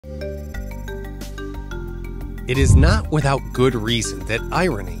It is not without good reason that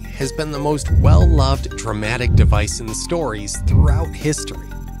irony has been the most well-loved dramatic device in stories throughout history.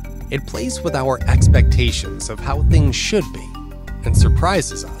 It plays with our expectations of how things should be and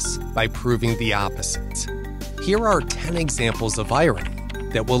surprises us by proving the opposite. Here are 10 examples of irony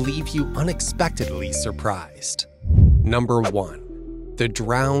that will leave you unexpectedly surprised. Number 1. The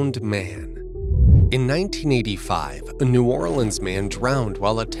Drowned Man. In 1985, a New Orleans man drowned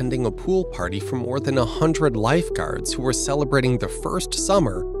while attending a pool party for more than 100 lifeguards who were celebrating the first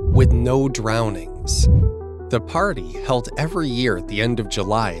summer with no drownings. The party, held every year at the end of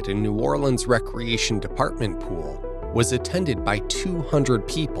July at a New Orleans Recreation Department pool, was attended by 200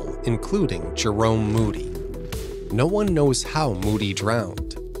 people, including Jerome Moody. No one knows how Moody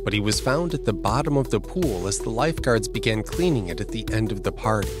drowned, but he was found at the bottom of the pool as the lifeguards began cleaning it at the end of the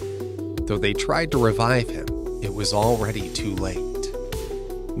party. Though they tried to revive him, it was already too late.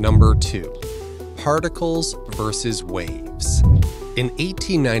 Number 2. Particles versus waves. In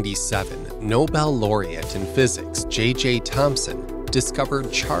 1897, Nobel laureate in physics J.J. Thomson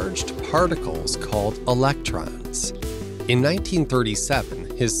discovered charged particles called electrons. In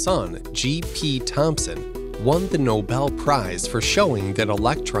 1937, his son, G.P. Thomson, won the Nobel Prize for showing that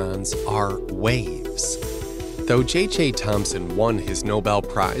electrons are waves. Though J.J. Thomson won his Nobel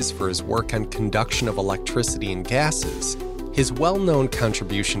Prize for his work on conduction of electricity in gases, his well-known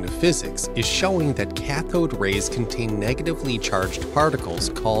contribution to physics is showing that cathode rays contain negatively charged particles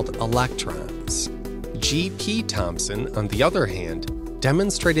called electrons. G.P. Thomson, on the other hand,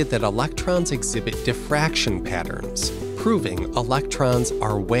 demonstrated that electrons exhibit diffraction patterns, proving electrons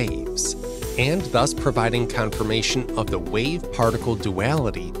are waves, and thus providing confirmation of the wave-particle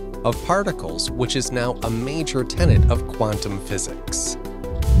duality of particles, which is now a major tenet of quantum physics.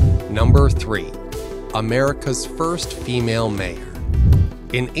 Number 3. America's first female mayor.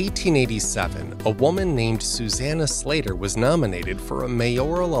 In 1887, a woman named Susanna Slater was nominated for a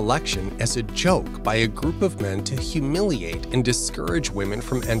mayoral election as a joke by a group of men to humiliate and discourage women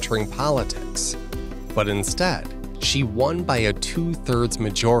from entering politics. But instead, she won by a 2/3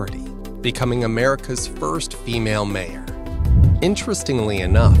 majority, becoming America's first female mayor. Interestingly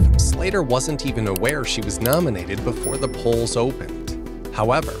enough, Slater wasn't even aware she was nominated before the polls opened.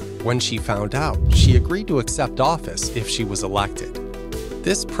 However, when she found out, she agreed to accept office if she was elected.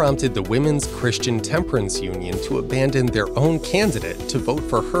 This prompted the Women's Christian Temperance Union to abandon their own candidate to vote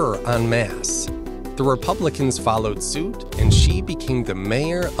for her en masse. The Republicans followed suit, and she became the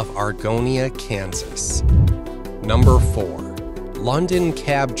mayor of Argonia, Kansas. Number 4. London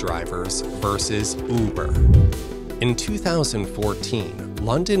cab drivers versus Uber. In 2014,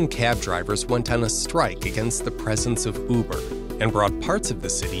 London cab drivers went on a strike against the presence of Uber and brought parts of the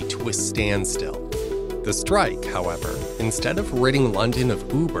city to a standstill. The strike, however, instead of ridding London of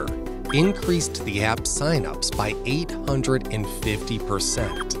Uber, increased the app signups by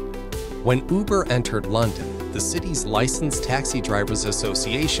 850%. When Uber entered London, the city's Licensed Taxi Drivers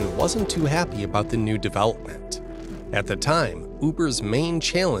Association wasn't too happy about the new development. At the time, Uber's main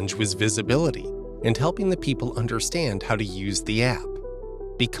challenge was visibility and helping the people understand how to use the app.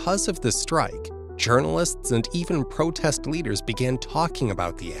 Because of the strike, journalists and even protest leaders began talking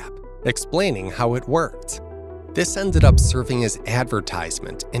about the app, explaining how it worked. This ended up serving as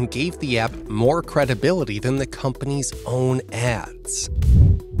advertisement and gave the app more credibility than the company's own ads.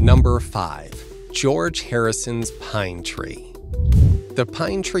 Number 5. George Harrison's Pine Tree. The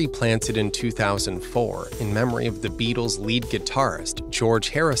pine tree planted in 2004 in memory of the Beatles' lead guitarist, George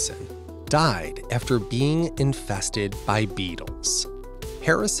Harrison, died after being infested by beetles.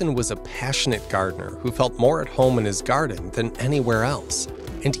 Harrison was a passionate gardener who felt more at home in his garden than anywhere else,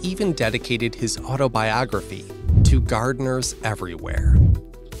 and even dedicated his autobiography to gardeners everywhere.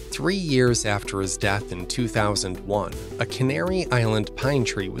 3 years after his death in 2001, a Canary Island pine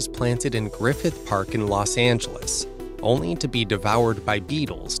tree was planted in Griffith Park in Los Angeles, only to be devoured by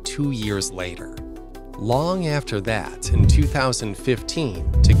beetles 2 years later. Long after that, in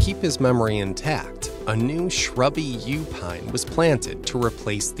 2015, to keep his memory intact, a new shrubby yew pine was planted to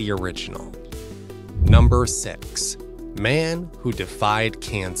replace the original. Number 6. Man who defied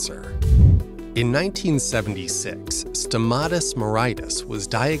cancer. In 1976, Stomatis moritus was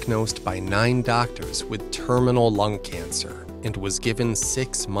diagnosed by 9 doctors with terminal lung cancer and was given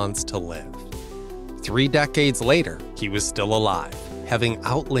 6 months to live. 3 decades later, he was still alive, having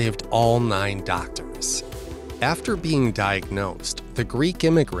outlived all 9 doctors. After being diagnosed, the Greek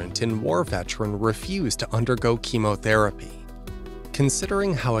immigrant and war veteran refused to undergo chemotherapy.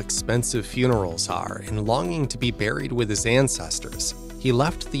 Considering how expensive funerals are and longing to be buried with his ancestors, he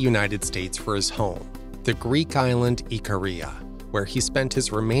left the United States for his home, the Greek island Ikaria, where he spent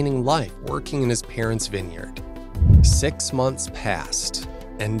his remaining life working in his parents' vineyard. 6 months passed,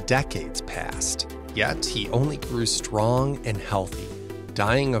 and decades passed, yet he only grew strong and healthy,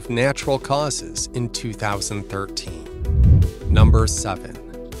 dying of natural causes in 2013. Number 7.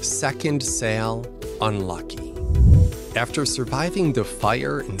 Second sail, unlucky. After surviving the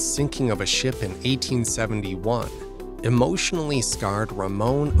fire and sinking of a ship in 1871, emotionally scarred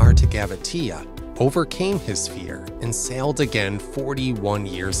Ramon Artagavetia overcame his fear and sailed again 41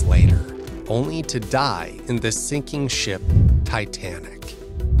 years later, only to die in the sinking ship Titanic.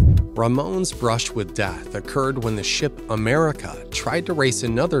 Ramon's brush with death occurred when the ship America tried to race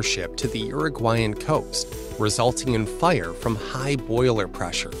another ship to the Uruguayan coast, resulting in fire from high boiler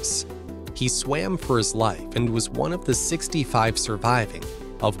pressures. He swam for his life and was one of the 65 surviving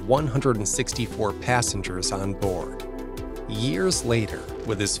of 164 passengers on board. Years later,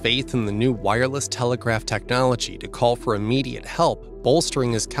 with his faith in the new wireless telegraph technology to call for immediate help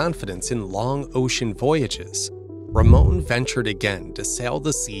bolstering his confidence in long ocean voyages, Ramon ventured again to sail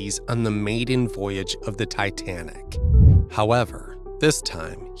the seas on the maiden voyage of the Titanic. However, this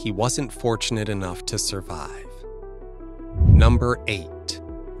time he wasn't fortunate enough to survive. Number 8.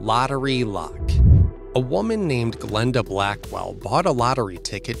 Lottery luck. A woman named Glenda Blackwell bought a lottery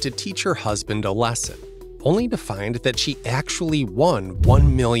ticket to teach her husband a lesson, only to find that she actually won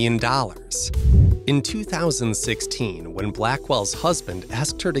 $1 million. In 2016, when Blackwell's husband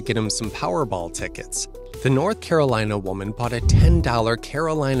asked her to get him some Powerball tickets, the North Carolina woman bought a $10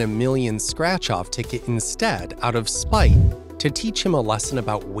 Carolina Million scratch-off ticket instead out of spite to teach him a lesson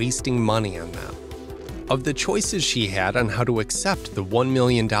about wasting money on them. Of the choices she had on how to accept the $1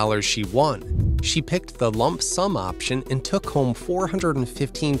 million she won, she picked the lump sum option and took home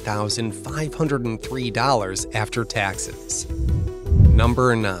 $415,503 after taxes.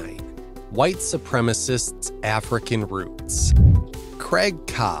 Number 9. White supremacists' African roots. Craig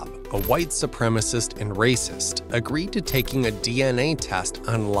Cobb, a white supremacist and racist, agreed to taking a DNA test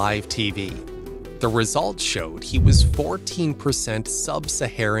on live TV. The results showed he was 14%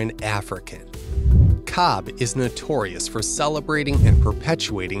 sub-Saharan African. Cobb is notorious for celebrating and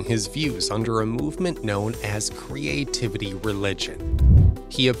perpetuating his views under a movement known as creativity religion.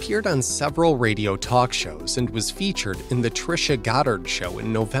 He appeared on several radio talk shows and was featured in the Trisha Goddard Show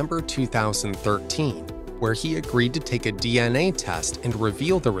in November 2013, where he agreed to take a DNA test and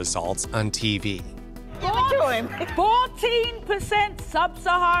reveal the results on TV. Give it to him. 14%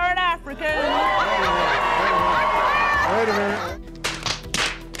 sub-Saharan African. Wait a minute.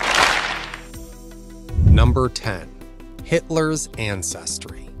 Number 10. Hitler's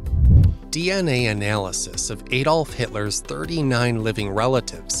ancestry. DNA analysis of Adolf Hitler's 39 living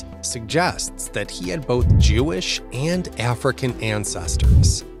relatives suggests that he had both Jewish and African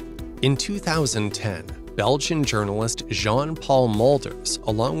ancestors. In 2010, Belgian journalist Jean-Paul Mulders,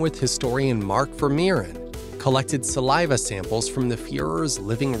 along with historian Mark Vermeuren, collected saliva samples from the Führer's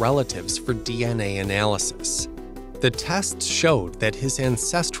living relatives for DNA analysis. The tests showed that his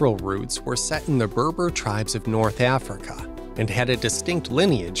ancestral roots were set in the Berber tribes of North Africa and had a distinct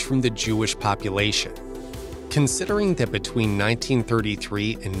lineage from the Jewish population. Considering that between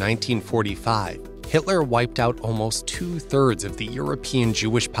 1933 and 1945, Hitler wiped out almost 2/3 of the European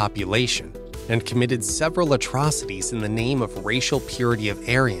Jewish population and committed several atrocities in the name of racial purity of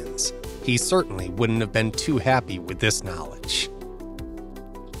Aryans, he certainly wouldn't have been too happy with this knowledge.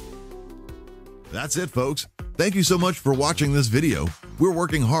 That's it, folks. Thank you so much for watching this video. We're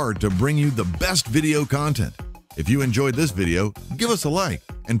working hard to bring you the best video content. If you enjoyed this video, give us a like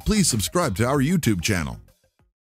and please subscribe to our YouTube channel.